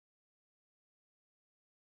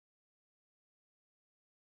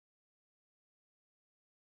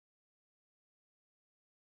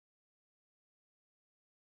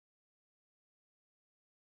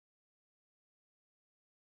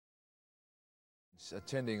is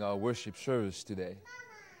attending our worship service today.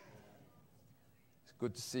 It's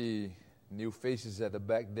good to see new faces at the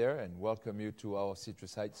back there and welcome you to our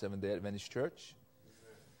Citrus Heights Seventh-day Adventist Church.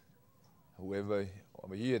 Whoever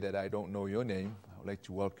over here that I don't know your name, I would like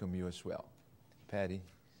to welcome you as well. Patty.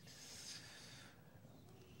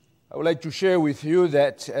 I would like to share with you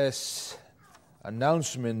that as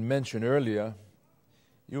announcement mentioned earlier,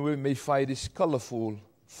 you may find this colorful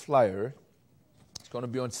flyer. It's going to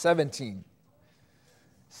be on 17.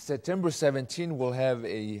 September 17, we'll have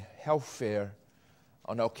a health fair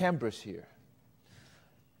on our campus here.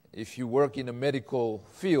 If you work in a medical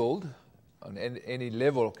field, on any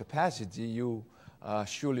level of capacity, you are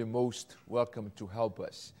surely most welcome to help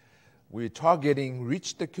us. We're targeting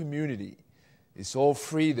reach the community. It's all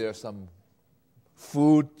free. There's some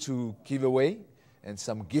food to give away and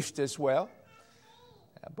some gifts as well.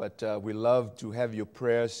 But we love to have your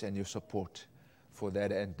prayers and your support for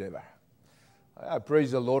that endeavor. I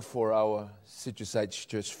praise the Lord for our Citrus Heights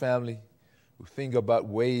Church family who think about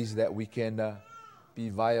ways that we can be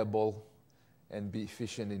viable and be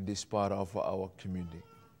efficient in this part of our community.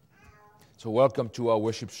 So welcome to our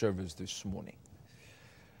worship service this morning.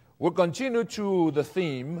 We'll continue to the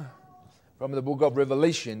theme from the book of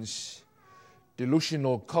Revelations,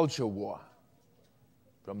 Delusional Cultural War.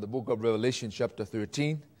 From the book of Revelation chapter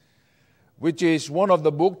 13, which is one of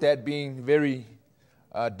the books that being very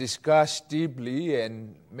discussed deeply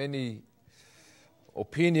and many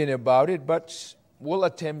opinion about it, but we'll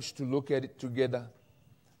attempt to look at it together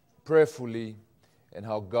prayerfully and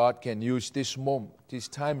how God can use this moment, this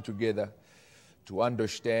time together to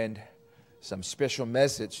understand some special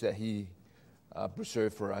message that He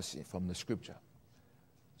preserved for us from the Scripture.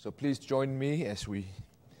 So please join me as we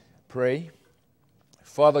pray.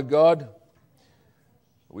 Father God,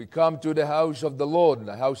 we come to the house of the Lord,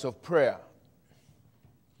 the house of prayer.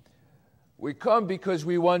 We come because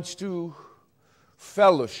we want to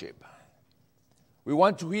fellowship. We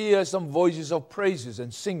want to hear some voices of praises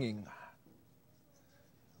and singing.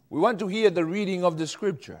 We want to hear the reading of the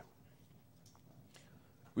Scripture.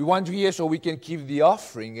 We want to hear so we can give the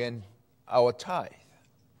offering and our tithe.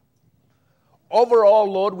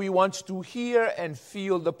 Overall, Lord, we want to hear and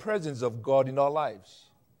feel the presence of God in our lives.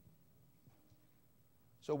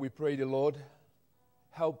 So we pray the Lord,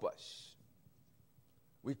 help us.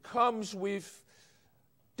 We come with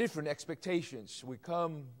different expectations. We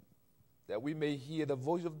come that we may hear the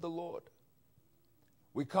voice of the Lord.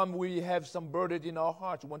 We come, we have some burden in our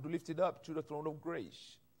hearts. We want to lift it up to the throne of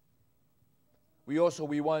grace. We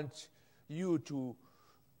want you to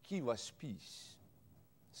give us peace,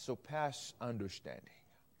 surpass understanding.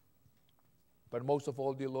 But most of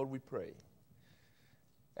all, dear Lord, we pray,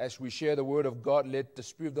 as we share the word of God, let the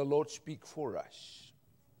Spirit of the Lord speak for us,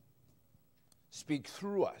 speak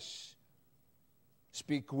through us,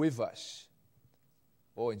 speak with us,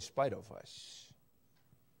 or in spite of us.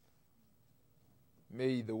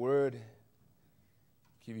 May the word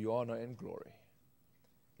give you honor and glory.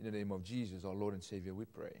 In the name of Jesus, our Lord and Savior, we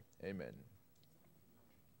pray. Amen.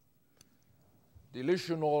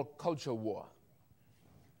 Delusional Cultural War.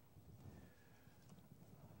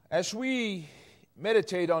 As we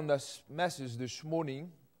meditate on this message this morning,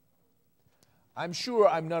 I'm sure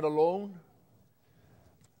I'm not alone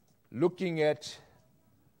looking at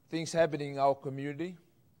things happening in our community.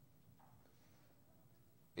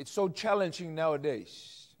 It's so challenging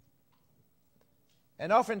nowadays.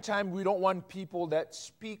 And oftentimes we don't want people that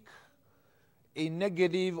speak a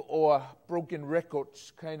negative or broken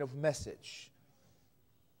records kind of message.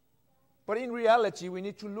 But in reality, we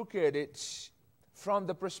need to look at it from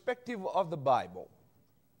the perspective of the Bible.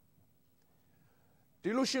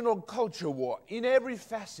 Delusional culture war in every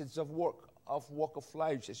facet of walk of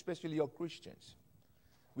life, especially our Christians.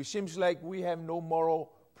 It seems like we have no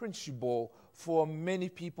moral principle for many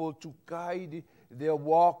people to guide their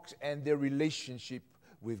walks and their relationship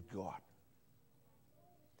with God.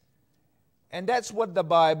 And that's what the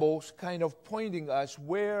Bible's kind of pointing us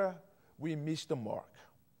where we miss the mark.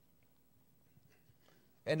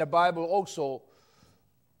 And the Bible also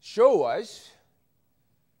shows us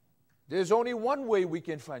there's only one way we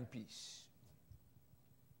can find peace.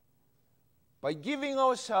 By giving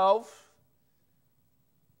ourselves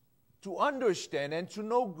to understand and to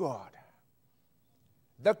know God,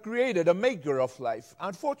 the creator, the maker of life.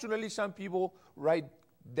 Unfortunately, some people write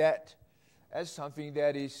that as something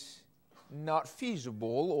that is not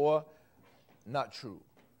feasible or not true.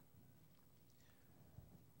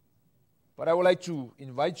 But I would like to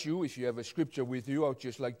invite you, if you have a scripture with you, I would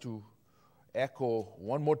just like to echo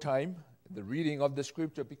one more time the reading of the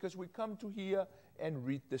scripture, because we come to hear and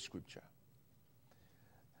read the scripture.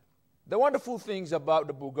 The wonderful things about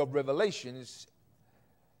the book of Revelation is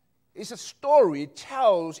it's a story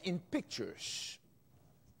tells in pictures.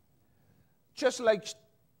 Just like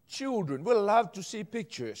children will love to see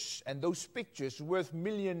pictures, and those pictures worth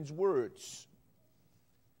millions words.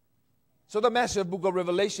 So the massive book of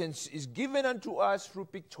Revelations is given unto us through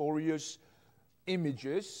pictorial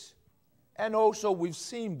images and also with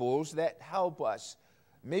symbols that help us.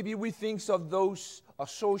 Maybe we think of those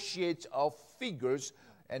associates of figures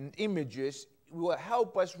and images will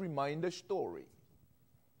help us remind the story.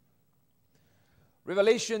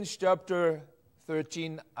 Revelation chapter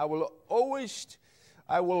 13, I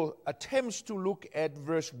will attempt to look at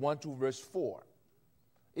verse 1 to verse 4.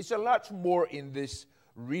 It's a lot more in this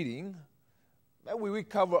reading. We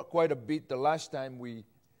covered quite a bit the last time we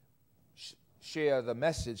share the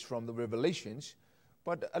message from the Revelations,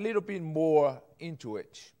 but a little bit more into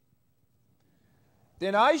it.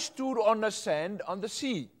 Then I stood on the sand on the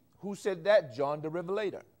sea. Who said that? John the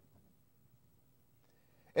Revelator.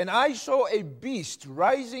 And I saw a beast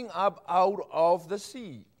rising up out of the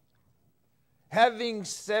sea, having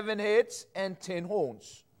 7 heads and 10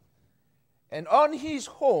 horns, and on his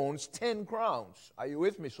horns 10 crowns. Are you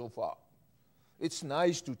with me so far? It's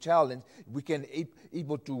nice to tell, and we can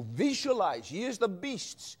able to visualize. Here's the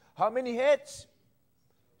beasts. How many heads?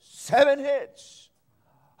 7 heads.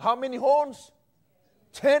 How many horns?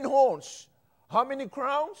 10 horns. How many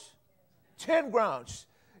crowns? 10 crowns.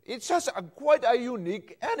 It's just quite a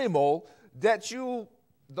unique animal that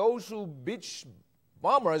those who beach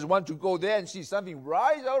bombers want to go there and see something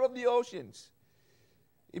rise out of the oceans.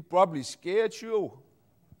 It probably scared you.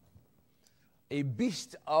 A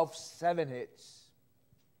beast of 7 heads,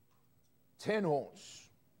 10 horns,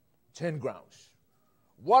 10 crowns.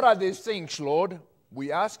 What are these things, Lord?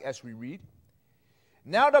 We ask as we read.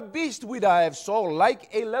 Now the beast which I have saw like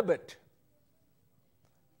a leopard.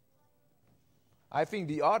 I think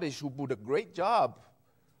the artists who put a great job,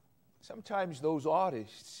 sometimes those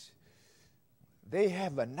artists, they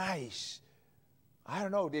have a nice,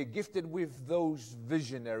 they're gifted with those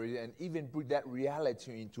visionaries and even put that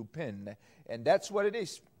reality into pen. And that's what it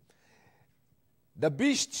is. The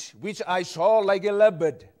beast which I saw like a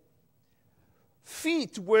leopard.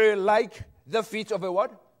 Feet were like the feet of a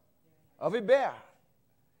what? Of a bear.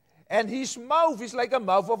 And his mouth is like a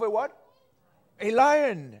mouth of a what? A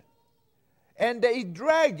lion. And a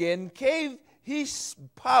dragon gave his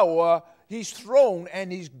power, his throne,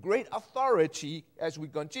 and his great authority, as we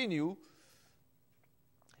continue.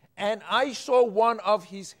 And I saw one of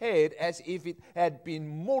his head as if it had been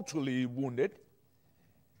mortally wounded,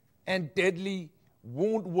 and deadly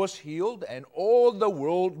wound was healed, and all the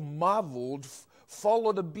world marveled,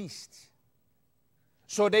 followed the beast.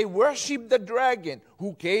 So they worshipped the dragon,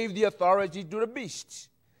 who gave the authority to the beast.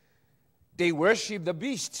 They worshipped the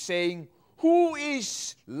beast, saying, who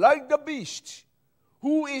is like the beast?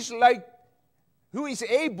 Who is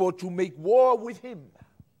able to make war with him?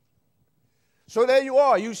 So there you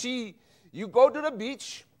are. You see, you go to the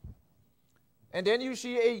beach, and then you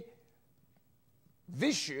see a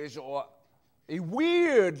vicious or a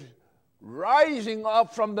weird rising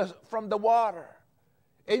up from the water.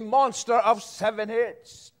 A monster of 7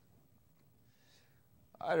 heads.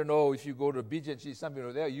 I don't know if you go to the beach and see something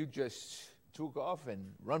over there, you just took off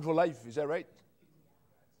and run for life. Is that right?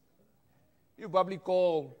 You probably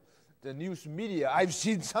call the news media. I've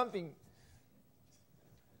seen something.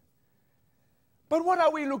 But what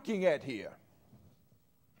are we looking at here?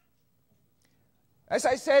 As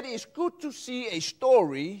I said, it's good to see a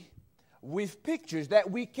story with pictures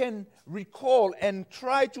that we can recall and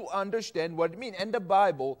try to understand what it means. And the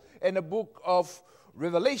Bible and the book of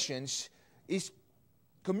Revelations is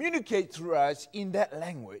communicate through us in that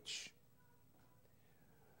language.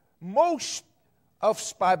 Most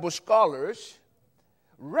of Bible scholars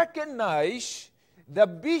recognize the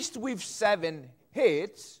beast with 7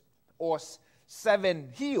 heads or 7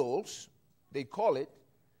 heels, they call it.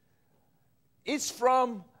 It's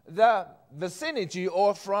from the vicinity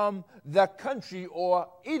or from the country or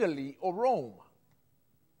Italy or Rome.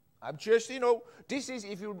 I'm just, this is,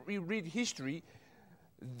 if you read history,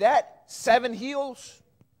 that 7 heels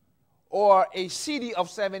or a city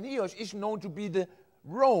of 7 heels is known to be the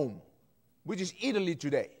Rome, which is Italy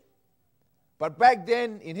today. But back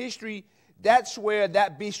then in history, that's where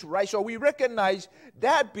that beast rises. So we recognize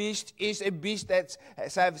that beast is a beast that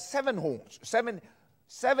has 7 horns, 7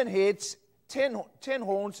 heads, 10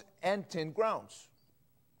 horns, and 10 crowns.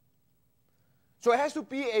 So it has to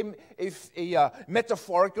be a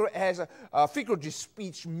metaphorical, it has a figurative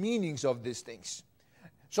speech meanings of these things.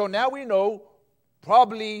 So now we know,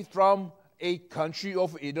 probably from a country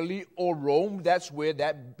of Italy or Rome. That's where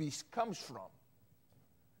that beast comes from.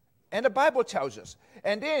 And the Bible tells us.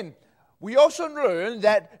 And then we also learn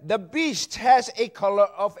that the beast has a color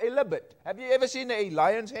of a leopard. Have you ever seen a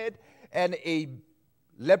lion's head and a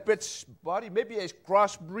leopard's body? Maybe a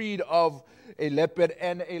crossbreed of a leopard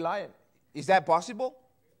and a lion. Is that possible?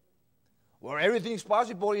 Well, everything's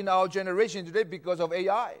possible in our generation today because of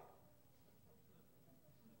AI.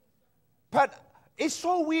 But it's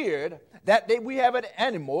so weird that we have an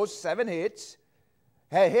animal, 7 heads,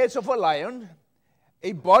 heads of a lion,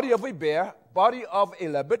 a body of a bear, body of a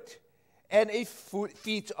leopard, and a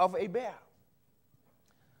feet of a bear.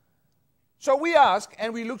 So we ask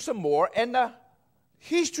and we look some more, and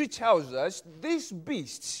history tells us this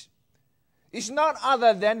beast is not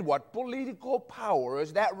other than what? Political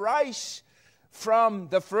powers that rise from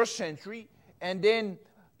the first century and then,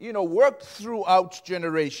 work throughout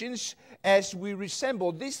generations as we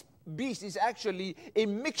resemble. This beast is actually a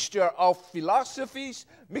mixture of philosophies,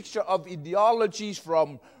 mixture of ideologies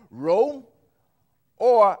from Rome,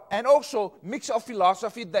 and also mix of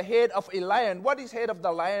philosophy, the head of a lion. What is head of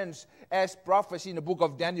the lions as prophecy in the book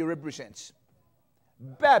of Daniel represents?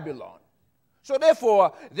 Babylon. So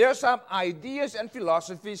therefore, there are some ideas and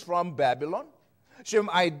philosophies from Babylon, some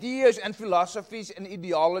ideas and philosophies and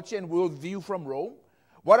ideology and worldview from Rome.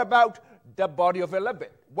 What about the body of a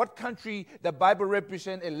leopard? What country the Bible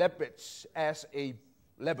represents a leopard as a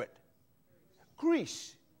leopard?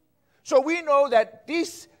 Greece. So we know that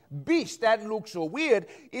this beast that looks so weird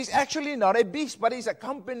is actually not a beast, but is a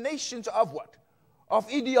combination of what? Of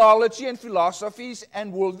ideology and philosophies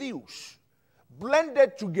and worldviews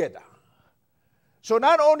blended together. So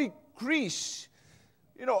not only Greece,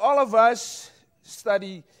 all of us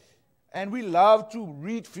study and we love to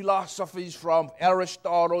read philosophies from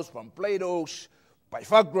Aristotle, from Plato's,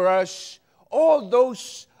 Pythagoras. All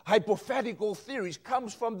those hypothetical theories come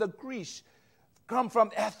from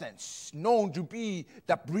Athens, known to be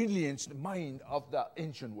the brilliant mind of the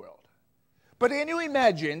ancient world. But can you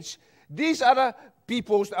imagine, these other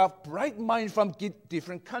peoples of bright mind from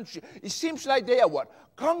different countries, it seems like they are what?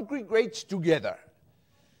 Congregate together.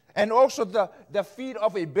 And also the feet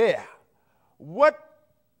of a bear. What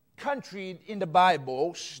country in the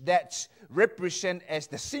Bible that represent as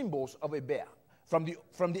the symbols of a bear from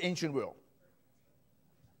the ancient world?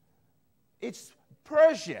 It's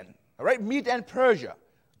Persian, all right? Mede and Persia.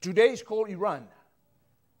 Today it's called Iran.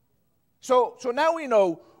 So now we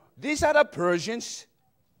know these are the Persians,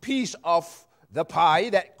 piece of the pie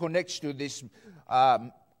that connects to this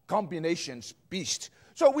combinations beast.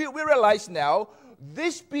 So we realize now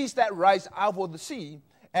this beast that rises out of the sea,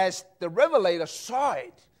 as the Revelator saw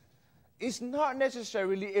it, is not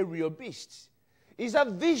necessarily a real beast. It's a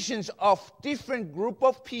vision of different group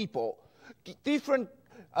of people, different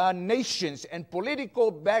nations and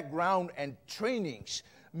political background and trainings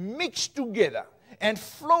mixed together and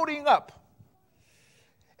floating up.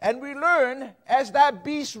 And we learn as that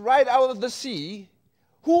beast right out of the sea,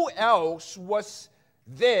 who else was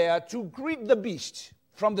there to greet the beast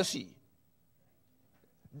from the sea?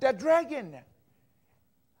 The dragon.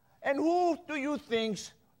 And who do you think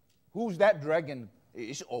who's that dragon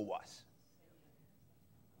is or was?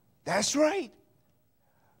 That's right.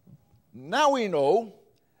 Now we know,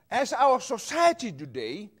 as our society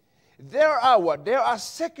today, there are what? There are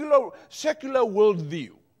secular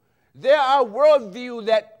worldview. There are worldview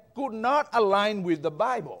that could not align with the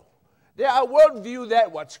Bible. There are worldview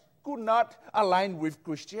that what could not align with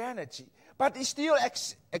Christianity. But it still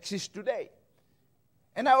exists today.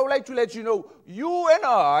 And I would like to let you know, you and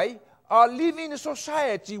I are living in a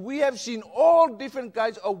society. We have seen all different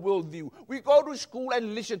kinds of worldview. We go to school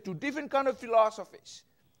and listen to different kinds of philosophies.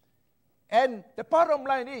 And the bottom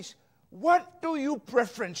line is, what do you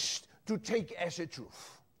preference to take as a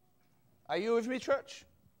truth? Are you with me, church?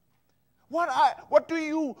 What do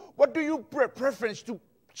you preference to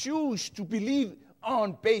choose to believe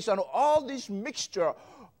on based on all this mixture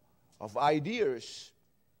of ideas,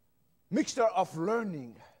 mixture of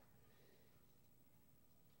learning?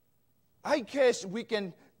 I guess we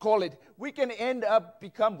can call it, we can end up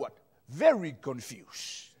become what? Very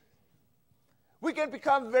confused. We can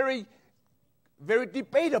become very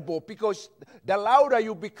debatable, because the louder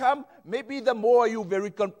you become, maybe the more you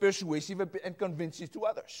very persuasive and convincing to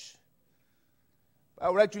others. I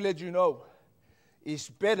would like to let you know, it's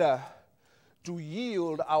better to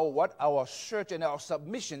yield our search and our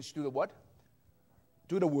submissions to the what?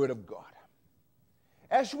 To the Word of God.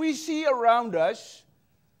 As we see around us,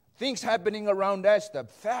 things happening around us, the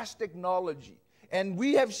fast technology, and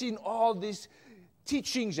we have seen all these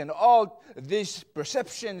teachings and all these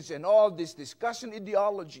perceptions and all this discussion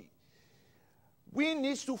ideology. we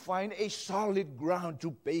need to find a solid ground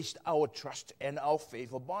to base our trust and our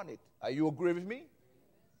faith upon it. Are you agree with me?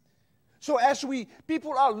 So as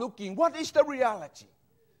people are looking, what is the reality?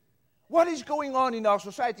 What is going on in our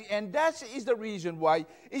society? And that is the reason why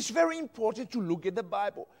it's very important to look at the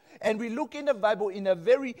Bible. And we look in the Bible in a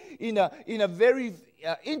very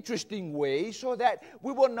interesting way, so that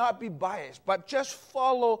we will not be biased, but just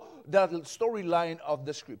follow the storyline of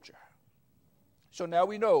the Scripture. So now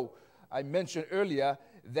we know, I mentioned earlier,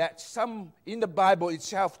 that some in the Bible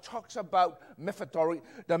itself talks about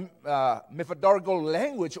metaphorical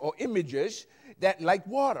language or images that like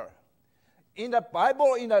water. In the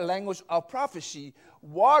Bible, in the language of prophecy,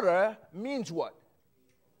 water means what?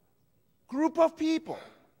 Group of people,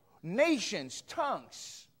 nations,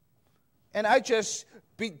 tongues. And I just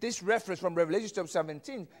picked this reference from Revelation chapter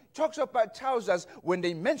 17. Tells us when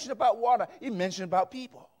they mention about water, it mentions about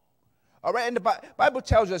people. All right, and the Bible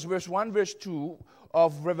tells us, verse 1, verse 2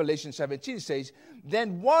 of Revelation 17 says,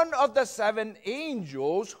 then one of the 7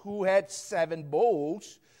 angels who had 7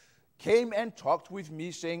 bowls came and talked with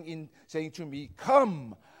me, saying to me,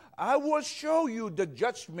 come, I will show you the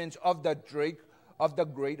judgments of the great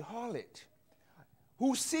harlot,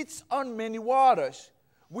 who sits on many waters,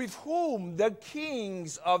 with whom the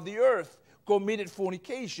kings of the earth committed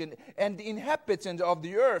fornication, and the inhabitants of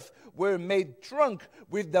the earth were made drunk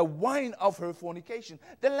with the wine of her fornication.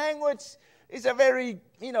 The language is a very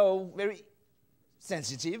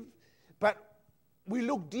sensitive, but we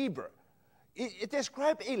look deeper. It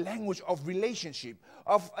describes a language of relationship,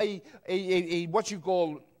 of a what you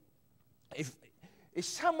call, if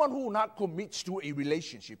someone who not commits to a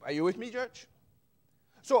relationship. Are you with me, church?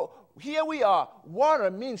 So here we are.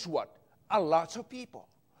 Water means what? A lot of people.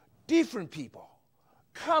 Different people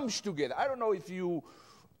comes together. I don't know if you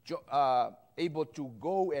are able to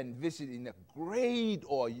go and visit in a great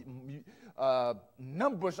or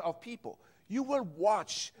numbers of people. You will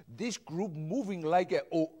watch this group moving like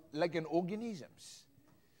an organism.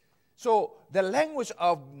 So the language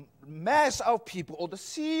of mass of people or the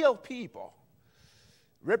sea of people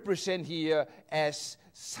represent here as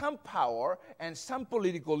some power and some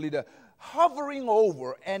political leader hovering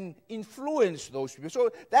over and influence those people.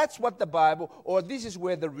 So that's what the Bible, or this is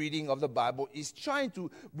where the reading of the Bible is trying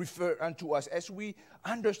to refer unto us as we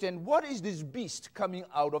understand what is this beast coming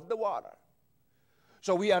out of the water.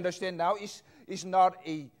 So we understand now it's not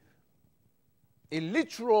a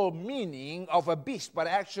literal meaning of a beast, but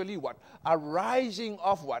actually what? A rising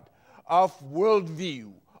of what? Of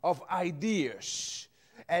worldview, of ideas.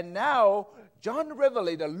 And now John the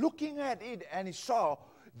Revelator looking at it, and he saw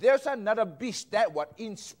there's another beast that what?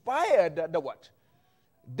 Inspired the what?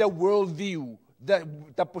 The worldview,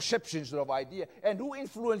 the perceptions of idea. And who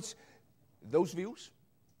influenced those views?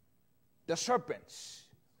 The serpents.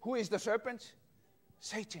 Who is the serpent?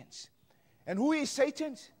 Satan. And who is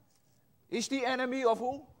Satan? Is the enemy of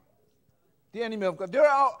who? The enemy of God. There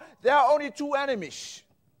are only 2 enemies.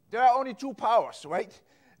 There are only 2 powers, right?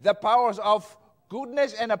 The powers of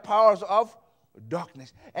goodness and the powers of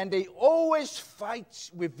darkness. And they always fight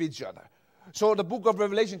with each other. So the book of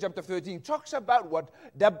Revelation chapter 13 talks about what?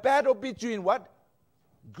 The battle between what?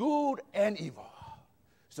 Good and evil.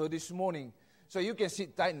 So this morning, so you can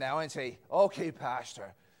sit tight now and say, okay,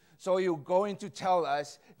 Pastor, so you're going to tell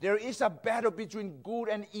us there is a battle between good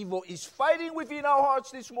and evil is fighting within our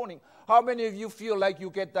hearts this morning. How many of you feel like you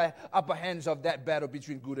get the upper hands of that battle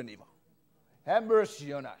between good and evil? Have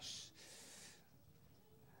mercy on us.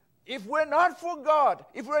 If we're not for God,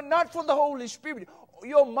 if we're not for the Holy Spirit,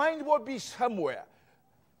 your mind will be somewhere.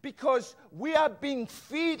 Because we are being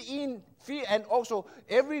fed and also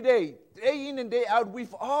every day in and day out,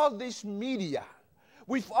 with all this media,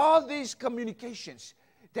 with all these communications,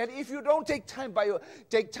 that if you don't take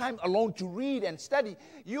time alone to read and study,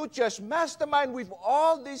 you just mastermind with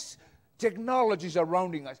all these technologies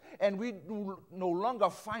surrounding us, and we no longer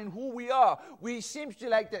find who we are. We seem to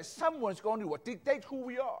like that someone's going to dictate who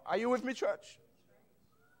we are. Are you with me, church?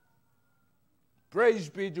 Praise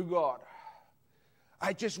be to God.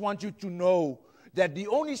 I just want you to know that the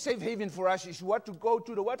only safe haven for us is what? To go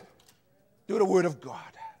to the what? To the Word of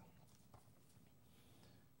God.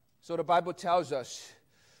 So the Bible tells us,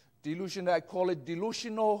 I call it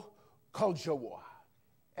delusional cultural war.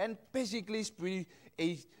 And basically it's pretty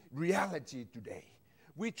a reality today.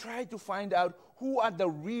 We try to find out who are the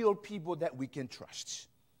real people that we can trust.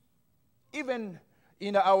 Even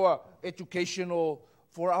in our educational,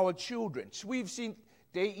 for our children, we've seen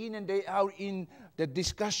day in and day out in the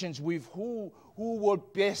discussions with who will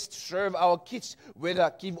best serve our kids,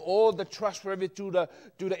 whether give all the trustworthy to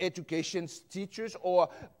the education teachers or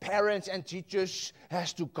parents and teachers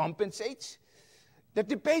has to compensate. The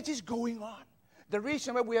debate is going on. The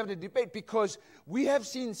reason why we have the debate, because we have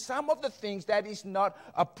seen some of the things that is not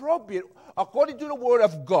appropriate according to the Word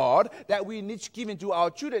of God that we need given to our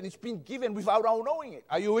children. It's been given without our knowing it.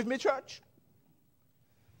 Are you with me, church?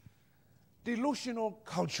 Delusional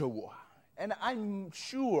cultural war. And I'm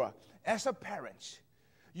sure, as a parent,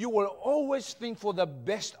 you will always think for the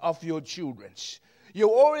best of your children.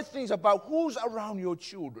 You always think about who's around your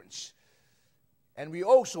children. And we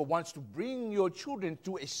also want to bring your children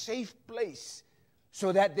to a safe place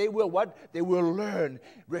so that they will what? They will learn,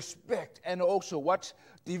 respect, and also what?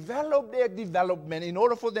 Develop their development in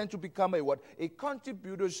order for them to become a what? A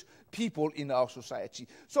contributors people in our society.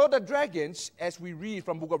 So the dragons, as we read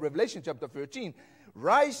from book of Revelation chapter 13,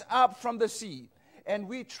 rise up from the sea. And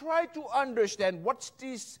we try to understand what's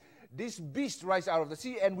this beast rise out of the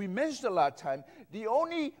sea. And we mentioned a lot of time, the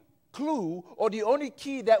only clue or the only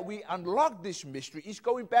key that we unlock this mystery is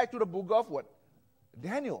going back to the book of what?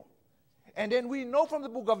 Daniel. And then we know from the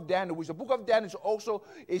book of Daniel, which the book of Daniel also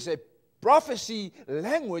is a prophecy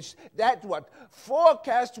language that what?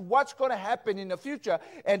 Forecasts what's going to happen in the future.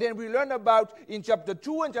 And then we learn about in chapter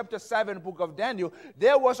 2 and chapter 7, book of Daniel,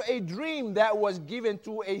 there was a dream that was given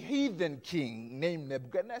to a heathen king named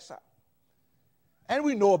Nebuchadnezzar. And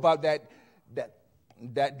we know about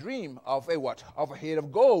that dream of a what? Of a head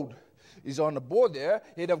of gold is on the board there.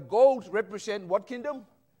 Head of gold represent what kingdom?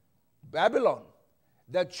 Babylon.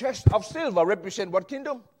 The chest of silver represent what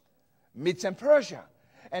kingdom? Medes and Persia.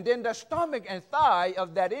 And then the stomach and thigh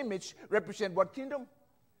of that image represent what kingdom?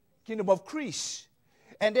 Kingdom of Greece.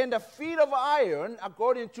 And then the feet of iron,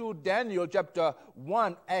 according to Daniel chapter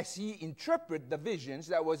 1, as he interpreted the visions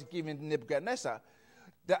that was given to Nebuchadnezzar,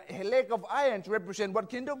 the leg of iron represent what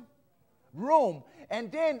kingdom? Rome.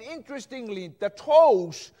 And then, interestingly, the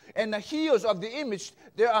toes and the heels of the image,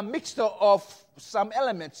 they are a mixture of some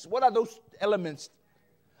elements. What are those elements?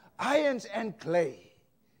 Irons and clay.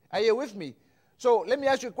 Are you with me? So let me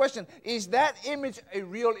ask you a question. Is that image a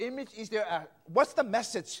real image? Is there what's the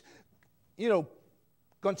message,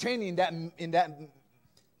 contained in that?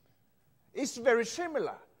 It's very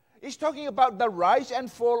similar. It's talking about the rise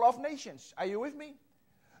and fall of nations. Are you with me?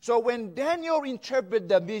 So when Daniel interpreted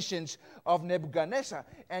the visions of Nebuchadnezzar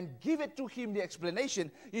and give it to him the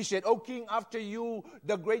explanation, he said, "O king, after you,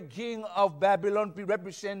 the great king of Babylon,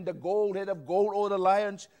 represent the gold, head of gold, or the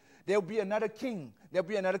lions, there will be another king. There will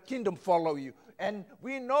be another kingdom follow you." And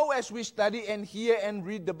we know as we study and hear and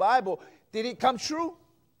read the Bible, did it come true?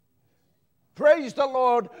 Praise the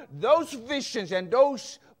Lord. Those visions and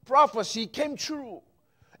those prophecy came true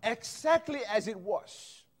exactly as it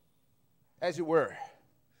was, as it were.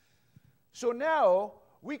 So now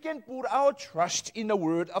we can put our trust in the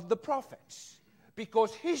word of the prophets,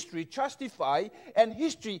 because history justify and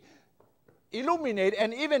history illuminate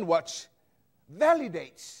and even what?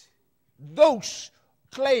 Validates those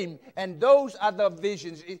claim and those other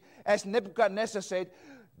visions. As Nebuchadnezzar said,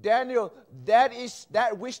 Daniel,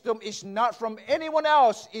 that wisdom is not from anyone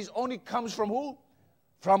else. It only comes from who?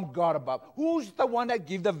 From God above. Who's the one that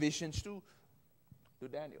gave the visions to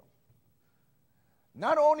Daniel?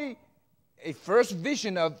 Not only a first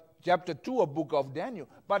vision of chapter 2 of book of Daniel,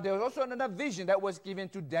 but there was also another vision that was given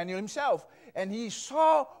to Daniel himself. And he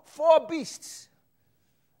saw 4 beasts.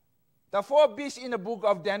 The 4 beasts in the book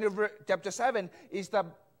of Daniel chapter 7 is the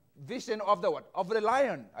vision of the what? Of the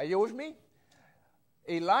lion. Are you with me?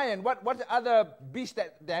 A lion. What other beast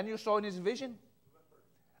that Daniel saw in his vision?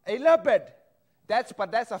 A leopard. That's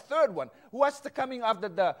a third one. What's the coming after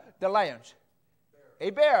the lions? Bear. A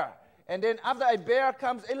bear. And then after a bear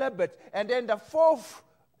comes a leopard. And then the 4th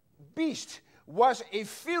beast was a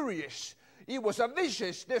furious. It was a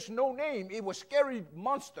vicious. There's no name. It was a scary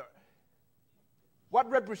monster. What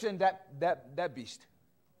represents that beast?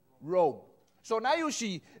 Rome. So now you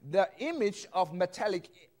see the image of metallic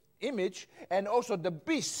image and also the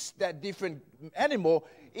beasts, that different animal,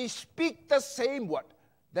 is speak the same what?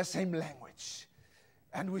 The same language.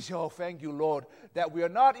 And we say, "Oh, thank you, Lord, that we are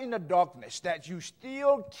not in the darkness, that you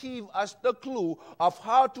still give us the clue of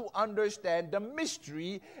how to understand the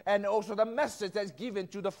mystery and also the message that's given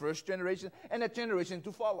to the first generation and the generation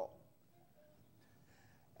to follow."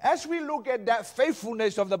 As we look at that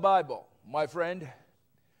faithfulness of the Bible, my friend,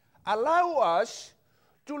 allow us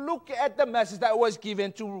to look at the message that was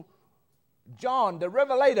given to John, the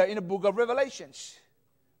Revelator, in the book of Revelations.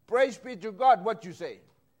 Praise be to God, what you say.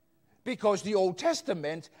 Because the Old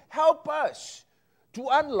Testament help us to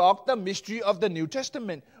unlock the mystery of the New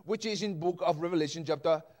Testament, which is in book of Revelation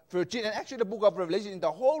chapter 13. And actually the book of Revelation, in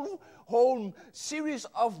the whole series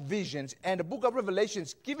of visions and the book of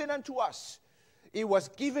Revelations given unto us, it was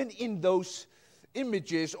given in those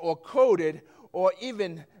images or coded or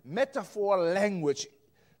even metaphor language,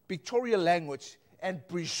 pictorial language, and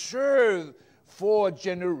preserved for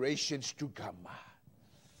generations to come.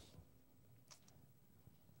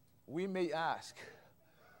 We may ask,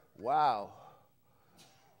 wow,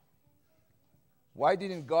 why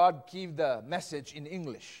didn't God give the message in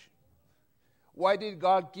English? Why did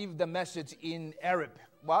God give the message in Arabic?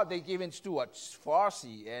 Well, they gave in Stuart's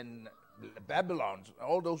Farsi and Babylon,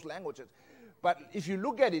 all those languages. But if you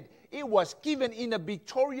look at it, it was given in a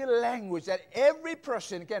pictorial language that every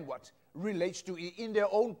person can what? Relates to it in their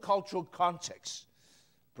own cultural context.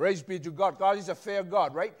 Praise be to God. God is a fair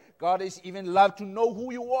God, right? God is even loved to know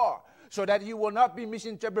who you are, so that you will not be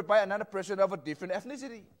misinterpreted by another person of a different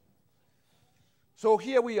ethnicity. So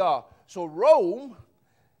here we are. So Rome,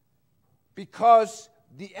 because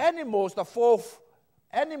the animals, the four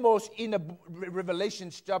animals in the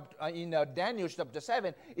Revelation chapter, in Daniel chapter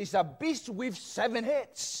 7, is a beast with 7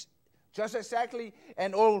 heads, just exactly,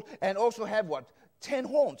 and also have what? 10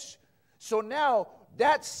 horns. So now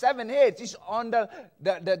that 7 heads is on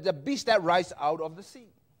the beast that rises out of the sea,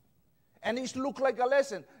 and it look like a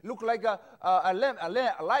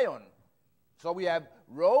lion. So we have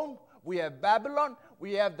Rome, we have Babylon,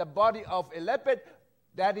 we have the body of a leopard.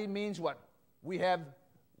 That it means what? We have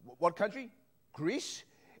what country? Greece.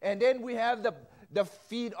 And then we have the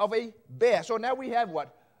feet of a bear. So now we have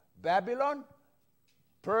what? Babylon,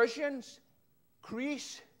 Persians,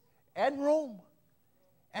 Greece, and Rome.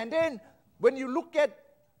 And then when you look at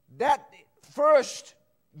that first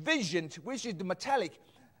vision, which is the metallic,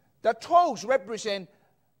 the toes represent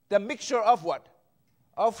the mixture of what?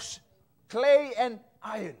 Of clay and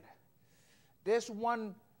iron. There's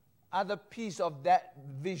one other piece of that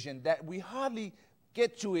vision that we hardly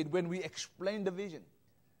get to it when we explain the vision.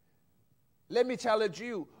 Let me tell it to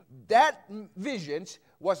you, that vision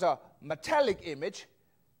was a metallic image,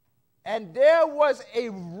 and there was a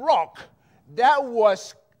rock that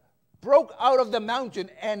was broke out of the mountain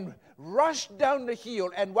and rushed down the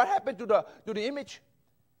hill. And what happened to the image?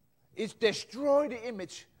 It destroyed the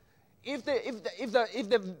image. If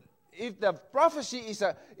the prophecy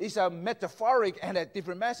is a metaphoric and a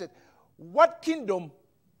different message, what kingdom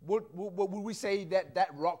would we say that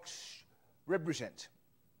rocks represent?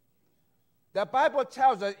 The Bible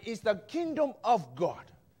tells us it's the kingdom of God.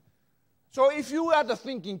 So if you are the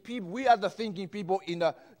thinking people, we are the thinking people in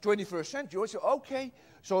the 21st century, we say, okay,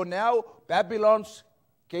 so now Babylon's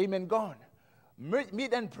came and gone.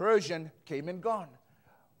 Mede and Persian came and gone.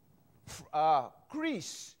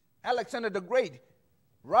 Greece, Alexander the Great,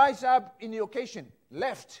 rise up in the occasion,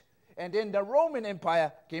 left. And then the Roman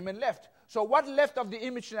Empire came and left. So what left of the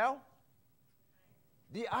image now?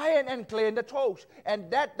 The iron and clay and the toes.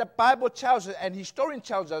 And that the Bible tells us, and historian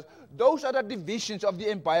tells us, those are the divisions of the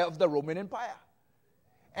empire of the Roman Empire.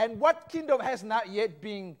 And what kingdom has not yet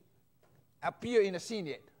been appeared in the scene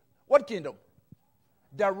yet? What kingdom?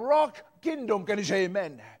 The rock kingdom. Can you say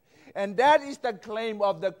amen? And that is the claim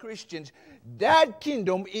of the Christians. That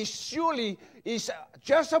kingdom is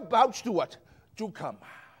just about to what? To come.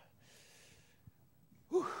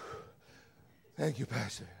 Whew. Thank you,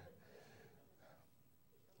 Pastor.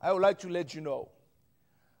 I would like to let you know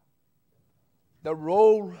the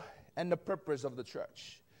role and the purpose of the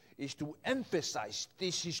church is to emphasize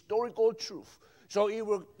this historical truth, so it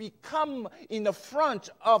will become in the front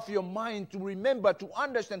of your mind to remember, to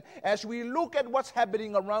understand. As we look at what's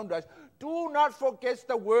happening around us, do not forget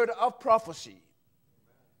the word of prophecy.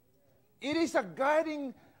 It is a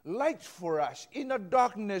guiding light for us in a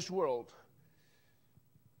darkness world.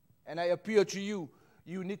 And I appeal to you,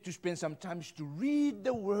 you need to spend some time to read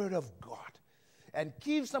the Word of God and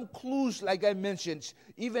give some clues, like I mentioned,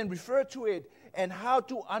 even refer to it, and how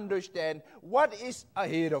to understand what is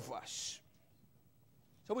ahead of us.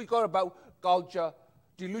 So we talk about culture,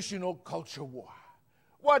 delusional culture war.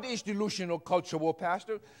 What is delusional culture war,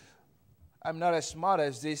 Pastor? I'm not as smart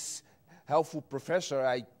as this helpful professor.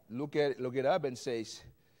 I look it up and says,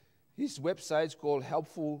 his website's called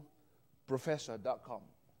helpfulprofessor.com.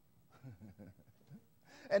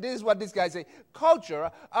 And this is what this guy says. Culture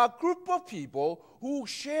are a group of people who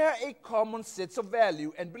share a common set of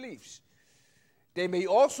values and beliefs. They may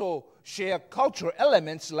also share cultural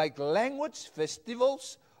elements like language,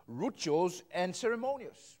 festivals, rituals, and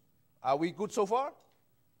ceremonials. Are we good so far?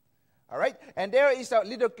 All right. And there is a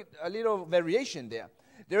little variation there.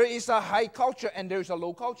 There is a high culture and there is a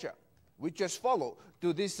low culture. We just follow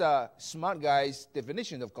to this smart guy's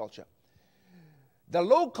definition of culture. The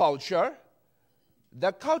low culture,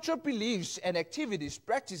 the culture beliefs and activities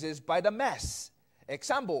practices by the mass.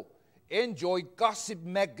 Example, enjoy gossip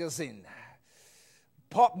magazine,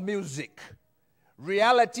 pop music,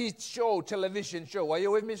 reality show, television show. Are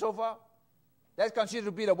you with me so far? That's considered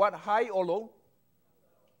to be the what? High or low?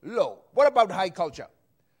 Low. What about high culture?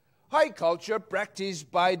 High culture practiced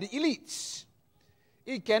by the elites.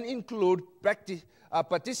 It can include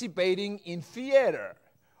participating in theater,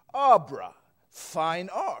 opera, fine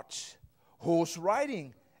arts, horse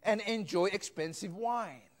riding, and enjoy expensive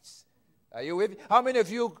wines. Are you with me? How many of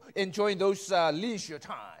you enjoy those leisure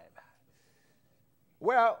time?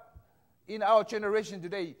 Well, in our generation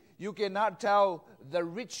today, you cannot tell the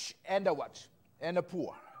rich and the what? And the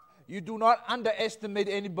poor. You do not underestimate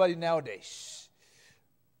anybody nowadays.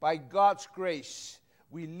 By God's grace,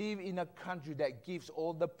 we live in a country that gives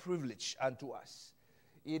all the privilege unto us.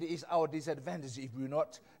 It is our disadvantage if we do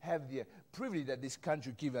not have the privilege that this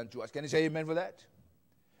country gives unto us. Can you say amen for that?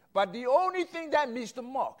 But the only thing that missed the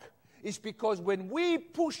mark is because when we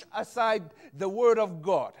push aside the Word of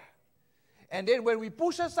God, and then when we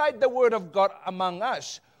push aside the Word of God among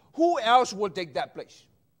us, who else will take that place?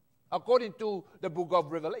 According to the book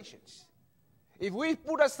of Revelations. If we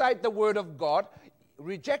put aside the Word of God,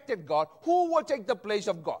 rejected God, who will take the place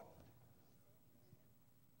of God?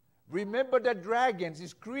 Remember the dragons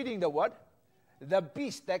is creating the what? The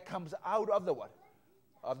beast that comes out of the what?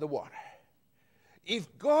 Of the water.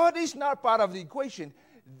 If God is not part of the equation,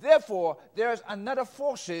 therefore there's another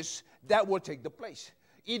forces that will take the place.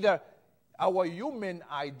 Either our human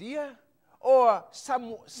idea or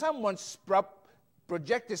someone's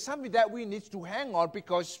projected something that we need to hang on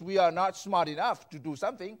because we are not smart enough to do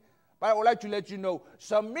something. But I would like to let you know,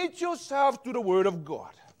 submit yourself to the Word of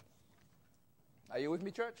God. Are you with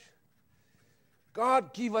me, church?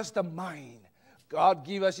 God give us the mind. God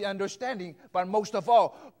give us the understanding. But most of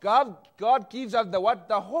all, God gives us the what?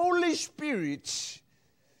 The Holy Spirit.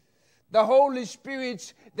 The Holy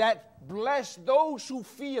Spirit that bless those who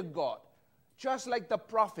fear God. Just like the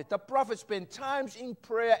prophet. The prophet spent times in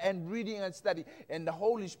prayer and reading and study. And the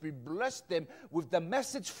Holy Spirit blessed them with the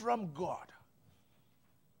message from God.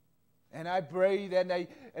 And I pray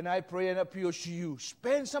and I pray and appeal to you.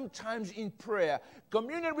 Spend some time in prayer.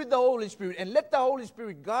 Communion with the Holy Spirit. And let the Holy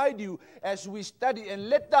Spirit guide you as we study. And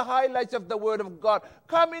let the highlights of the Word of God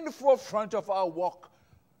come in the forefront of our walk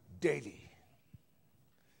daily.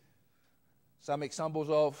 Some examples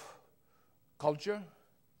of culture.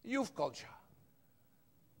 Youth culture.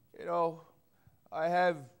 You know, I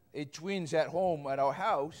have twins at home at our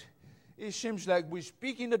house. It seems like we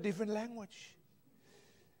speak in a different language.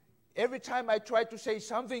 Every time I try to say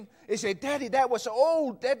something, they say, Daddy, that was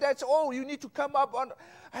old. That's old. You need to come up on.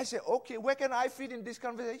 I say, okay, where can I fit in these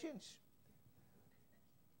conversations?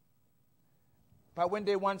 But when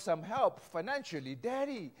they want some help financially,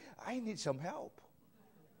 Daddy, I need some help.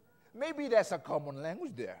 Maybe there's a common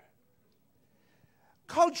language there.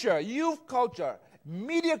 Culture, youth culture,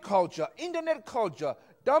 media culture, internet culture,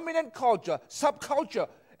 dominant culture, subculture,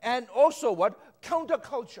 and also what?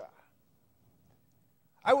 Counterculture.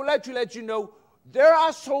 I would like to let you know, there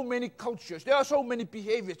are so many cultures, there are so many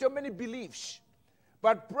behaviors, there are many beliefs.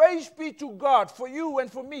 But praise be to God for you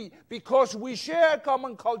and for me, because we share a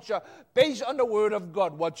common culture based on the Word of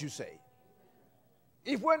God, what you say.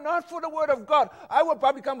 If we're not for the Word of God, I will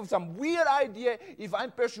probably come with some weird idea. If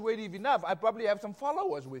I'm persuasive enough, I probably have some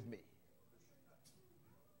followers with me.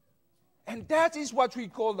 And that is what we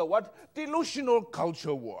call the what? Delusional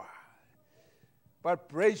cultural war. But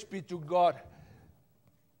praise be to God,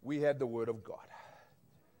 we have the Word of God.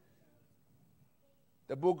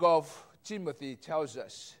 The book of Timothy tells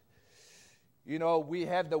us, you know, we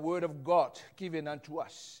have the Word of God given unto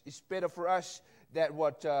us. It's better for us that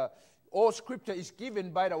what all Scripture is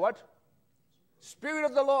given by the what? Spirit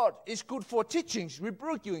of the Lord. It's good for teachings,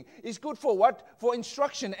 rebuking. It's good for what? For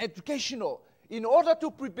instruction, educational. In order to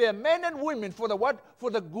prepare men and women for the what? For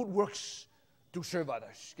the good works to serve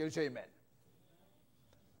others. Can you say amen?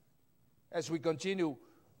 As we continue,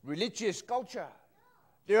 religious culture.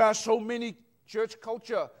 There are so many church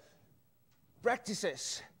culture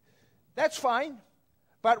practices. That's fine.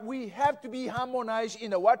 But we have to be harmonized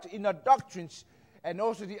in the what? In the doctrines and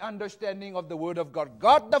also the understanding of the Word of God.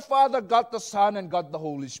 God the Father, God the Son, and God the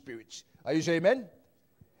Holy Spirit. Are you saying amen?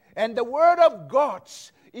 And the Word of God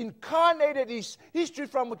incarnated His history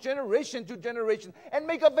from generation to generation and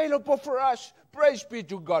make available for us. Praise be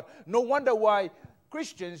to God. No wonder why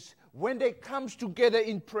Christians, when they come together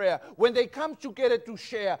in prayer, when they come together to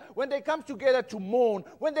share, when they come together to mourn,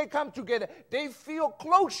 when they come together, they feel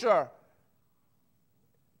closer,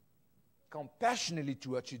 compassionately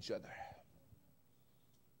towards each other.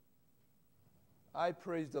 I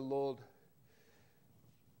praise the Lord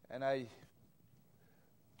and I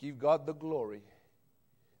give God the glory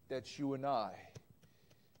that you and I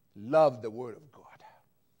love the Word of God.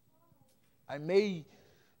 I may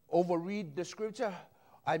overread the scripture.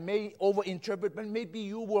 I may overinterpret, but maybe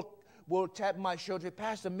you will tap my shoulder,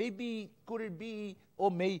 Pastor, maybe could it be,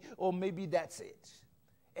 or maybe that's it.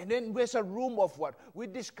 And then there's a room of what?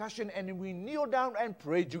 With discussion, and we kneel down and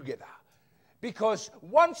pray together. Because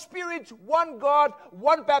one Spirit, one God,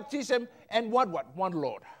 one baptism, and one what? One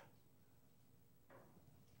Lord.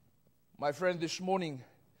 My friend, this morning,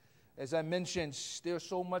 as I mentioned, there's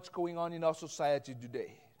so much going on in our society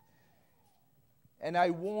today. And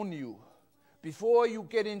I warn you, before you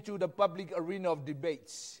get into the public arena of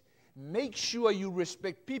debates, make sure you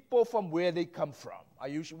respect people from where they come from. Are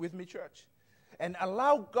you with me, church? And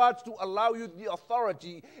allow God to allow you the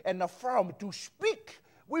authority and the forum to speak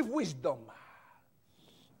with wisdom.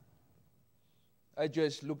 I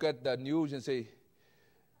just look at the news and say,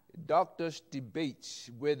 doctors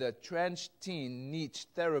debate whether trans teen needs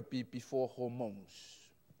therapy before hormones.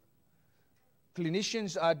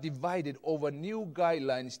 Clinicians are divided over new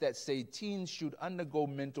guidelines that say teens should undergo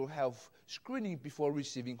mental health screening before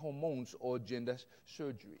receiving hormones or gender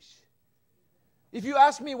surgeries. If you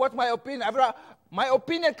ask me what my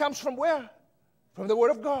opinion comes from where? From the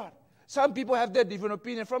Word of God. Some people have their different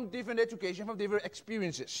opinion from different education, from different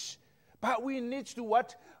experiences. But we need to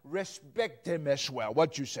what? Respect them as well,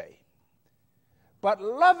 what you say. But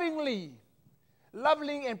lovingly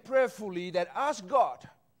and prayerfully that ask God.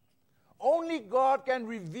 Only God can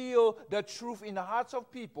reveal the truth in the hearts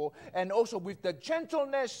of people, and also with the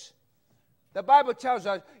gentleness. The Bible tells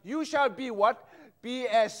us, you shall be what? Be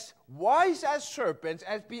as wise as serpents,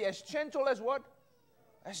 be as gentle as what?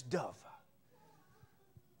 As dove.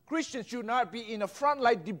 Christians should not be in the front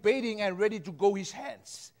line debating and ready to go his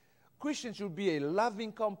hands. Christians should be a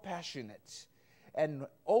loving, compassionate, and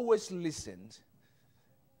always listen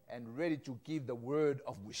and ready to give the word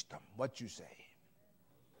of wisdom. What you say?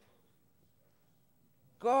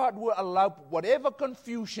 God will allow whatever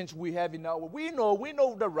confusions we have in our world. We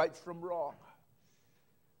know the right from wrong.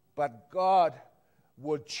 But God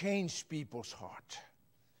will change people's heart.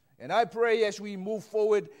 And I pray as we move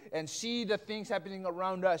forward and see the things happening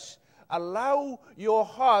around us, allow your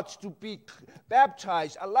hearts to be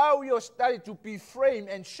baptized. Allow your study to be framed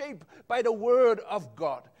and shaped by the Word of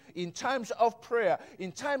God. In times of prayer,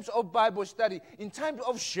 in times of Bible study, in times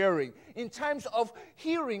of sharing, in times of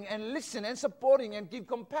hearing and listening and supporting and give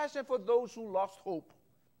compassion for those who lost hope.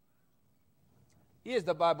 Here's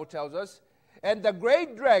the Bible tells us, and the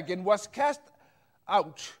great dragon was cast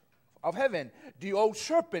out of heaven, the old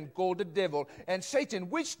serpent called the devil and Satan,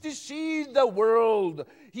 which deceived the world.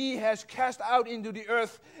 He has cast out into the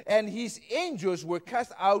earth, and his angels were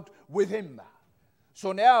cast out with him.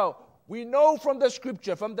 So now we know from the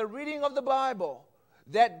scripture, from the reading of the Bible,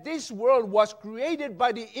 that this world was created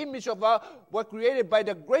by the image of God, was created by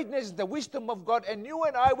the greatness, the wisdom of God, and you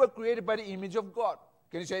and I were created by the image of God.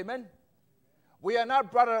 Can you say amen? We are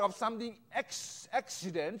not product of something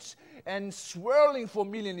accidents and swirling for a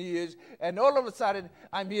million years, and all of a sudden,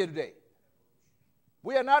 I'm here today.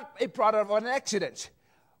 We are not a product of an accident.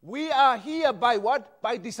 We are here by what?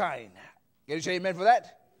 By design. Can you say amen for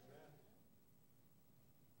that?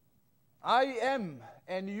 I am,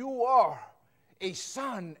 and you are, a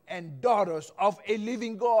son and daughters of a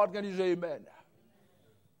living God. Can you say amen?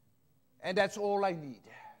 And that's all I need.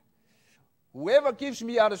 Whoever gives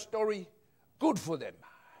me out a story, good for them.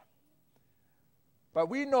 But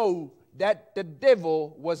we know that the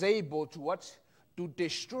devil was able to what? To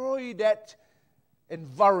destroy that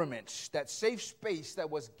environment, that safe space that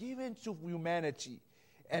was given to humanity.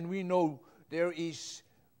 And we know there is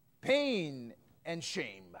pain and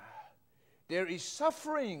shame. There is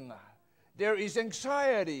suffering. There is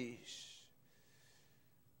anxieties.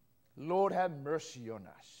 Lord, have mercy on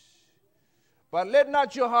us. But let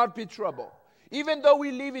not your heart be troubled. Even though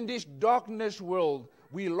we live in this darkness world,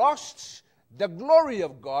 we lost the glory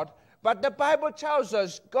of God. But the Bible tells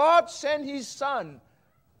us God sent his Son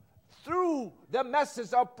through the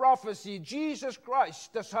message of prophecy, Jesus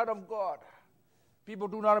Christ, the Son of God. People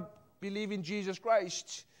do not believe in Jesus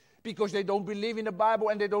Christ because they don't believe in the Bible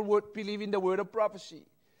and they don't believe in the word of prophecy.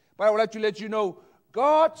 But I would like to let you know,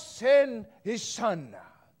 God sent his Son,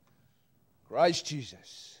 Christ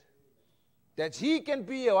Jesus, that he can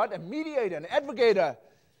be a mediator, an advocator,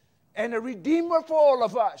 and a redeemer for all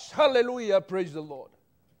of us. Hallelujah, praise the Lord.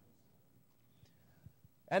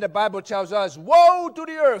 And the Bible tells us, woe to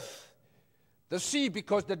the earth, the sea,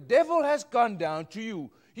 because the devil has gone down to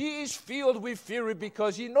you. He is filled with fury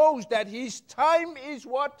because he knows that his time is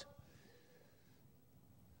what?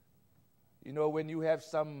 You know, when you have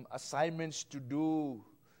some assignments to do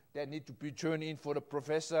that need to be turned in for the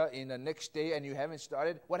professor in the next day and you haven't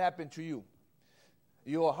started, what happened to you?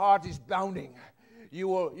 Your heart is bounding.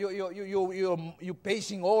 You're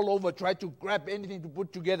pacing all over, try to grab anything to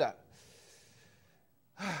put together.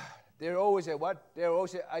 They're always a what? They're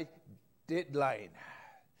always a deadline.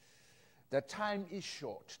 The time is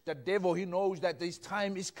short. The devil, he knows that this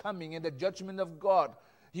time is coming and the judgment of God,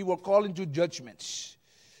 he will call into judgments.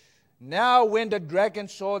 Now when the dragon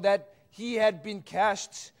saw that he had been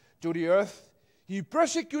cast to the earth, he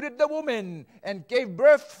persecuted the woman and gave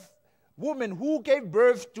birth, woman who gave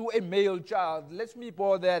birth to a male child. Let me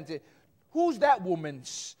pause there and say, who's that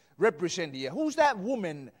woman's represent here? Who's that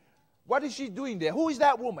woman? What is she doing there? Who is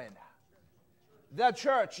that woman? The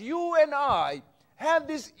church. You and I have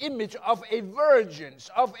this image of a virgin,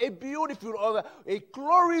 of a beautiful, of a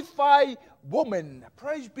glorified woman.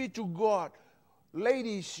 Praise be to God.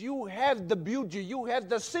 Ladies, you have the beauty. You have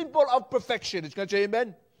the symbol of perfection. Can I say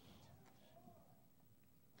amen?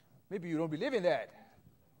 Maybe you don't believe in that.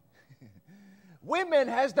 Women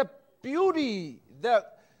has the beauty.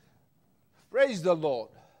 Praise the Lord.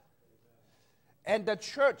 And the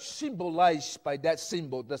church symbolized by that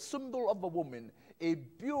symbol, the symbol of a woman, a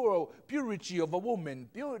purity of a woman,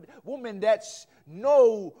 woman that's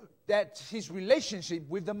know that his relationship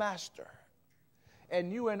with the master.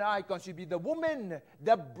 And you and I consider the woman,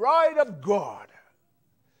 the bride of God.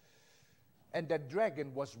 And the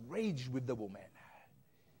dragon was raged with the woman.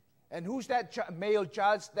 And who's that male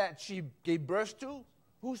child that she gave birth to?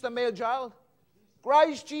 Who's the male child?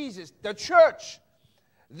 Christ Jesus, the church.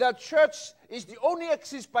 The church is the only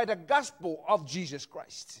exist by the gospel of Jesus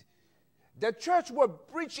Christ. The church will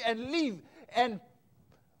preach and live and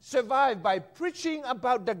survive by preaching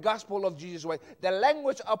about the gospel of Jesus Christ. The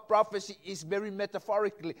language of prophecy is very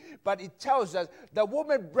metaphorically, but it tells us the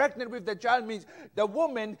woman pregnant with the child means the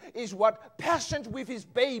woman is what passionate with his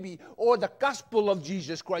baby or the gospel of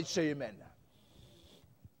Jesus Christ. Say amen.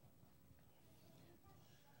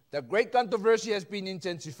 The great controversy has been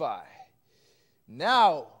intensified.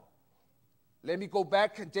 Now, let me go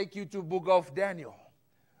back and take you to the book of Daniel.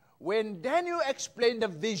 When Daniel explained the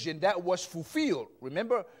vision that was fulfilled,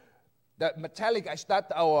 remember that metallic I start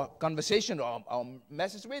our conversation or our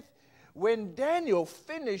message with? When Daniel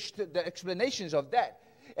finished the explanations of that,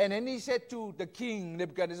 and then he said to the king,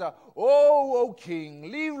 Nebuchadnezzar, O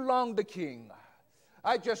king, live long the king.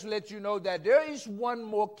 I just let you know that there is one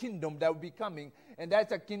more kingdom that will be coming, and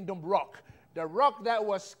that's a kingdom rock. The rock that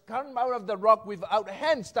was come out of the rock without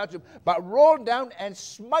hands touching, but rolled down and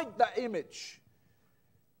smite the image.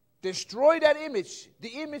 Destroy that image, the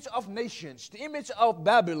image of nations, the image of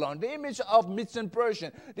Babylon, the image of Medes and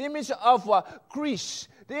Persia, the image of Greece,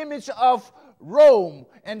 the image of Rome,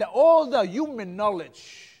 and all the human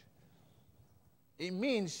knowledge. It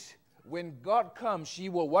means when God comes, He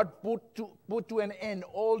will what put to an end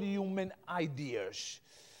all human ideas,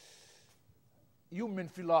 human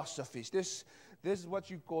philosophies. This is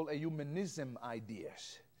what you call a humanism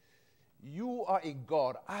ideas. You are a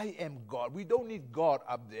God. I am God. We don't need God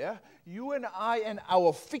up there. You and I and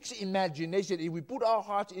our fixed imagination, if we put our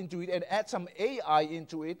hearts into it and add some AI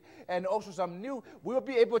into it and also some new, we'll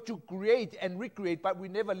be able to create and recreate, but we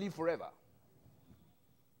never live forever.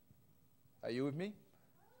 Are you with me?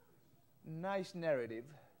 Nice narrative.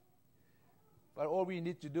 But all we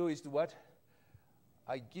need to do is to what?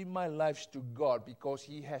 I give my life to God because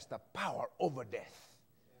He has the power over death.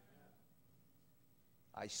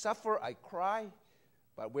 I suffer, I cry,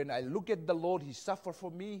 but when I look at the Lord, He suffered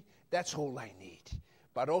for me. That's all I need.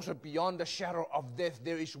 But also beyond the shadow of death,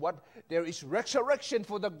 there is what? There is resurrection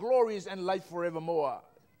for the glories and life forevermore.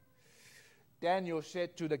 Daniel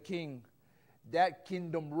said to the king, that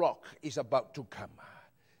kingdom rock is about to come.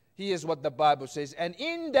 Here's what the Bible says. And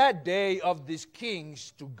in that day of these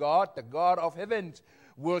kings to God, the God of heaven,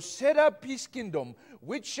 will set up His kingdom,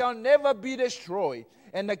 which shall never be destroyed.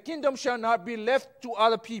 And the kingdom shall not be left to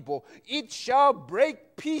other people. It shall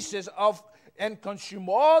break pieces of and consume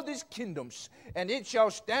all these kingdoms, and it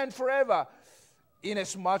shall stand forever.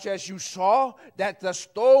 Inasmuch as you saw that the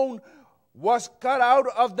stone was cut out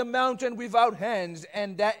of the mountain without hands,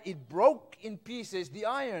 and that it broke in pieces the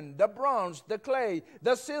iron, the bronze, the clay,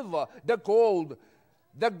 the silver, the gold.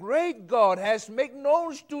 The great God has made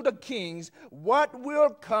known to the kings what will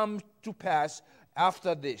come to pass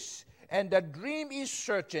after this. And the dream is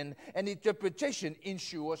certain, and interpretation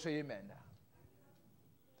ensures. Amen.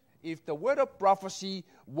 If the word of prophecy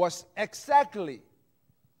was exactly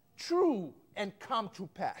true and come to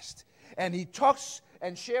pass, and he talks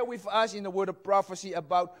and share with us in the word of prophecy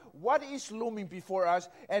about what is looming before us,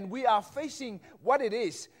 and we are facing what it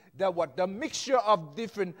is, the mixture of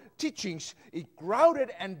different teachings, it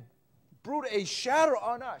crowded and brought a shadow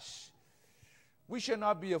on us. We shall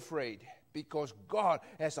not be afraid. because God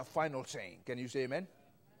has a final saying. Can you say amen?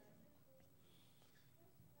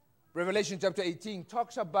 Revelation chapter 18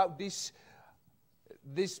 talks about this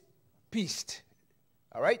beast.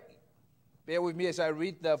 All right? Bear with me as I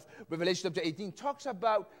read the Revelation chapter 18. Talks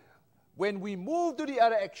about when we move to the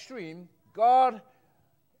other extreme, God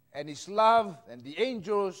and His love and the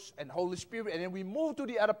angels and Holy Spirit, and then we move to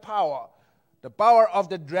the other power, the power of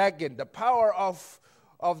the dragon, the power of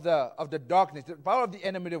the darkness, the power of the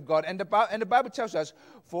enemy of God. And the Bible tells us,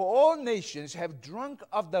 for all nations have drunk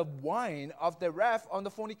of the wine of the wrath on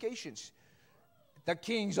the fornications. The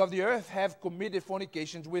kings of the earth have committed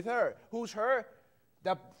fornications with her. Who's her?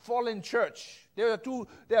 The fallen church. There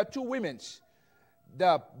are two women's.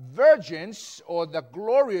 The virgins, or the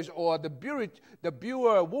glorious, or the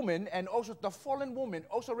pure woman, and also the fallen woman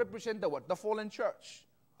also represent the what? The fallen church.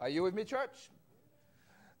 Are you with me, church?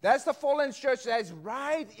 That's the fallen church that is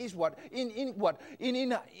right, is what? In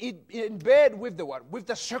bed with the what? With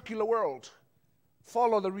the secular world.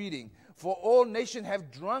 Follow the reading. For all nations have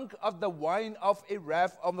drunk of the wine of a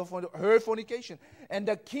wrath of her fornication. And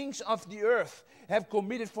the kings of the earth have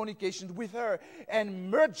committed fornications with her. And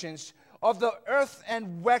merchants of the earth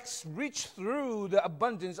and waxed rich through the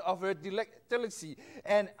abundance of her delicacy.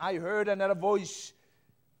 And I heard another voice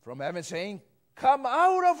from heaven saying, Come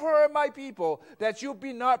out of her, my people, that you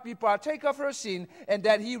be partaker of her sin, and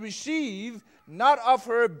that he receive not of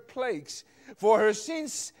her plagues. For her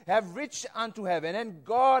sins have reached unto heaven, and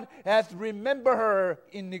God hath remembered her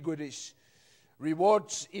iniquities.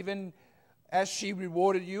 Rewards even as she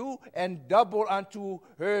rewarded you, and double unto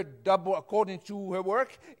her, double according to her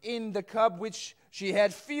work. In the cup which she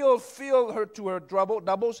had filled her to her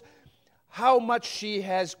doubles. How much she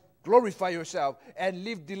has glorified herself, and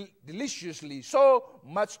lived deliciously. So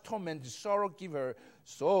much torment and sorrow give her.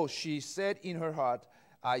 So she said in her heart,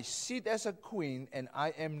 I sit as a queen, and I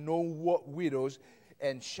am no widows,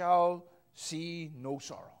 and shall see no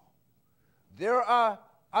sorrow. There are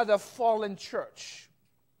other fallen church.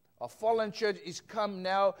 A fallen church is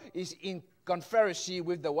in conspiracy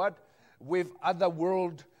with the what? With other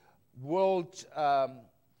world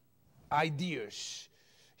ideas.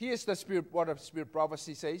 Here's what the spirit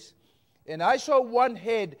prophecy says. And I saw one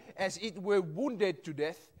head as it were wounded to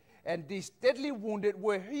death, and these deadly wounded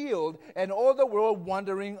were healed, and all the world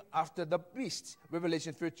wandering after the beast.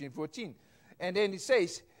 Revelation 13:14. And then it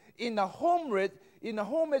says, in the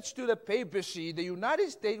homage to the papacy, the United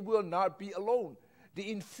States will not be alone. The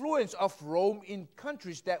influence of Rome in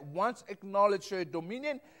countries that once acknowledged her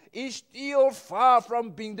dominion is still far from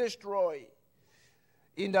being destroyed.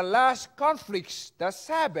 In the last conflicts, the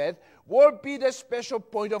Sabbath will be the special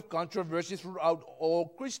point of controversy throughout all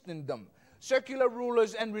Christendom. Secular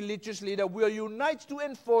rulers and religious leaders will unite to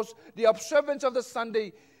enforce the observance of the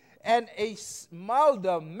Sunday, and a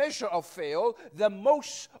milder measure of fail, the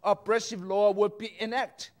most oppressive law will be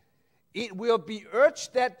enacted. It will be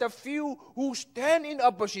urged that the few who stand in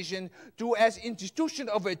opposition to as institution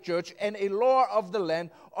of a church and a law of the land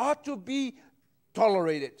ought to be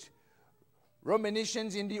tolerated.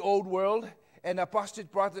 Romanisms in the old world and apostate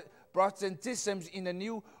Protestantism in the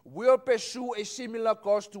new will pursue a similar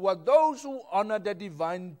course toward those who honor the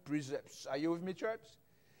divine precepts. Are you with me, church?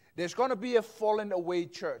 There's going to be a fallen away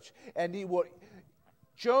church, and it will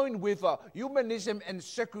join with humanism and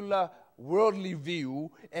secular worldly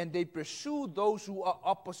view, and they pursue those who are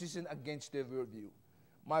opposition against their worldview.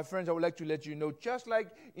 My friends, I would like to let you know, just like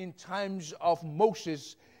in times of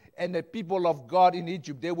Moses and the people of God in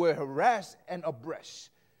Egypt, they were harassed and oppressed.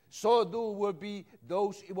 So will be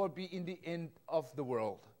those, it will be in the end of the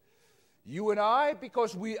world. You and I,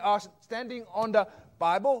 because we are standing on the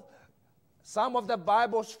Bible, some of the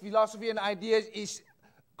Bible's philosophy and ideas is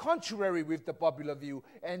contrary with the popular view,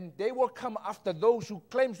 and they will come after those who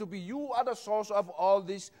claim to be you are the source of all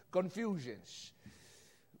these confusions.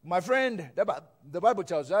 My friend, the Bible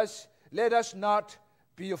tells us, let us not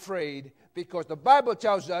be afraid, because the Bible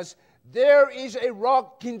tells us there is a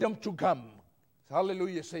rock kingdom to come.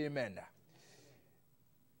 Hallelujah, say amen.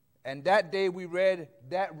 And that day we read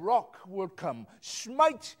that rock will come,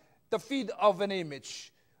 smite the feet of an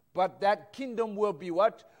image, but that kingdom will be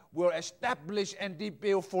what? Will establish and be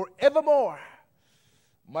built forevermore.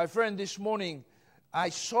 My friend, this morning, I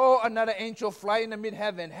saw another angel fly in the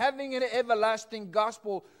mid-heaven, having an everlasting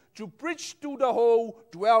gospel to preach to the whole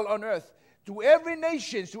dwell on earth, to every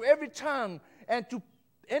nation, to every tongue, and to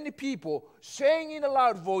any people, saying in a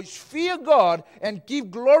loud voice, fear God and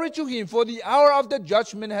give glory to Him, for the hour of the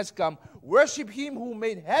judgment has come. Worship Him who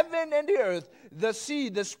made heaven and the earth, the sea,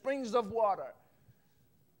 the springs of water.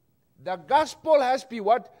 The gospel has been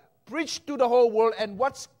what? Preached to the whole world. And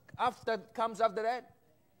what comes after that?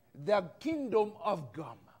 the kingdom of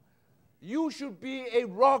God. You should be a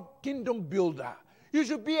rock kingdom builder. You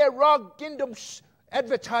should be a rock kingdom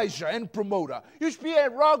advertiser and promoter. You should be a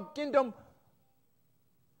rock kingdom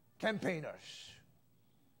campaigners.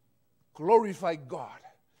 Glorify God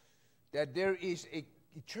that there is an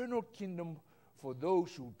eternal kingdom for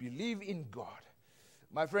those who believe in God.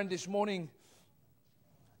 My friend, this morning,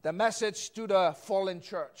 the message to the fallen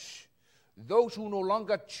church, those who no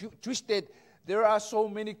longer twisted. There are so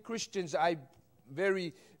many Christians, I'm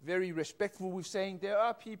very, very respectful with saying there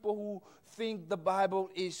are people who think the Bible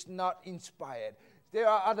is not inspired. There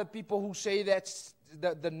are other people who say that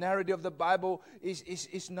the narrative of the Bible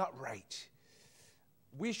is not right.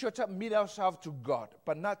 We should submit ourselves to God,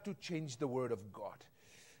 but not to change the word of God.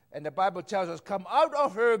 And the Bible tells us, come out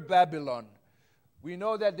of her, Babylon. We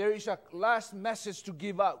know that there is a last message to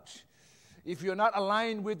give out. If you're not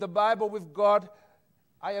aligned with the Bible, with God,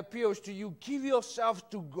 I appeal to you, give yourself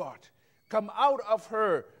to God. Come out of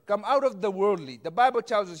her. Come out of the worldly. The Bible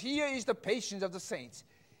tells us, here is the patience of the saints.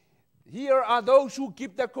 Here are those who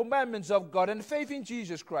keep the commandments of God and faith in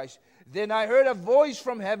Jesus Christ. Then I heard a voice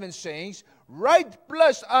from heaven saying, right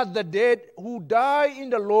blessed are the dead who die in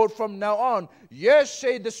the Lord from now on. Yes,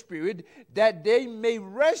 say the Spirit, that they may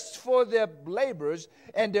rest for their labors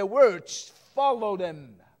and their words follow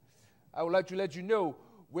them. I would like to let you know,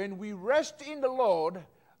 when we rest in the Lord,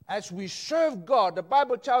 as we serve God, the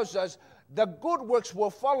Bible tells us the good works will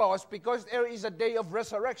follow us because there is a day of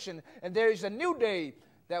resurrection and there is a new day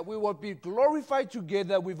that we will be glorified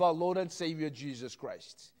together with our Lord and Savior Jesus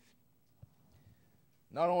Christ.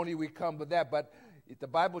 Not only we come with that, but the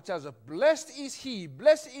Bible tells us, blessed is he,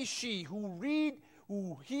 blessed is she who read,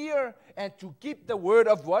 who hear, and to keep the word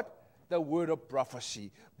of what? The word of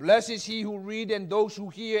prophecy. Blessed is he who read and those who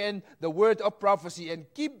hear and the word of prophecy and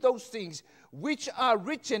keep those things which are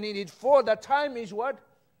written in it, for the time is what?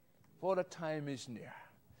 For the time is near.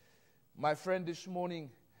 My friend, this morning,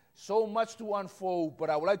 so much to unfold, but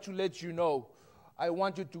I would like to let you know, I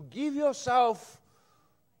want you to give yourself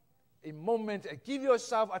a moment, give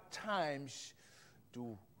yourself at times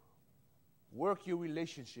to work your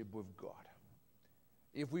relationship with God.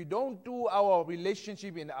 If we don't do our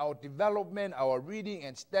relationship in our development, our reading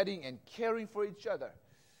and studying and caring for each other,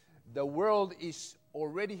 the world is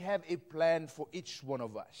already have a plan for each one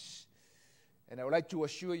of us. And I would like to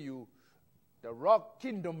assure you, the rock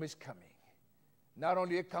kingdom is coming. Not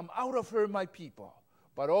only come out of her, my people,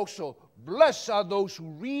 but also blessed are those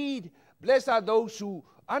who read, blessed are those who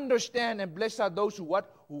understand, and blessed are those who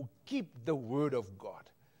what? Who keep the word of God.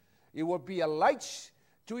 It will be a light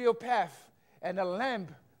to your path and a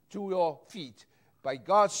lamp to your feet. But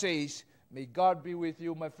God says, may God be with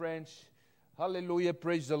you, my friends. Hallelujah,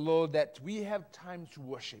 praise the Lord, that we have time to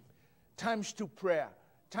worship, times to prayer,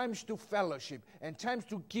 times to fellowship, and times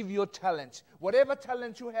to give your talents. Whatever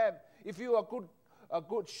talent you have, if you are a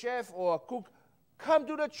good chef or a cook, come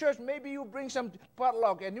to the church. Maybe you bring some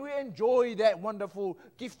potluck and you enjoy that wonderful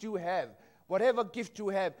gift you have. Whatever gift you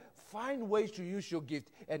have, find ways to use your gift,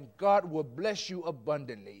 and God will bless you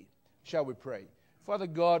abundantly. Shall we pray? Father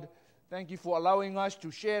God, thank you for allowing us to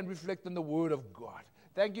share and reflect on the word of God.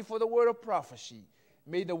 Thank you for the word of prophecy.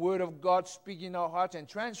 May the word of God speak in our hearts and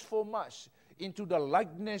transform us into the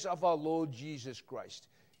likeness of our Lord Jesus Christ.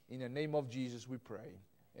 In the name of Jesus we pray.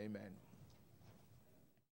 Amen.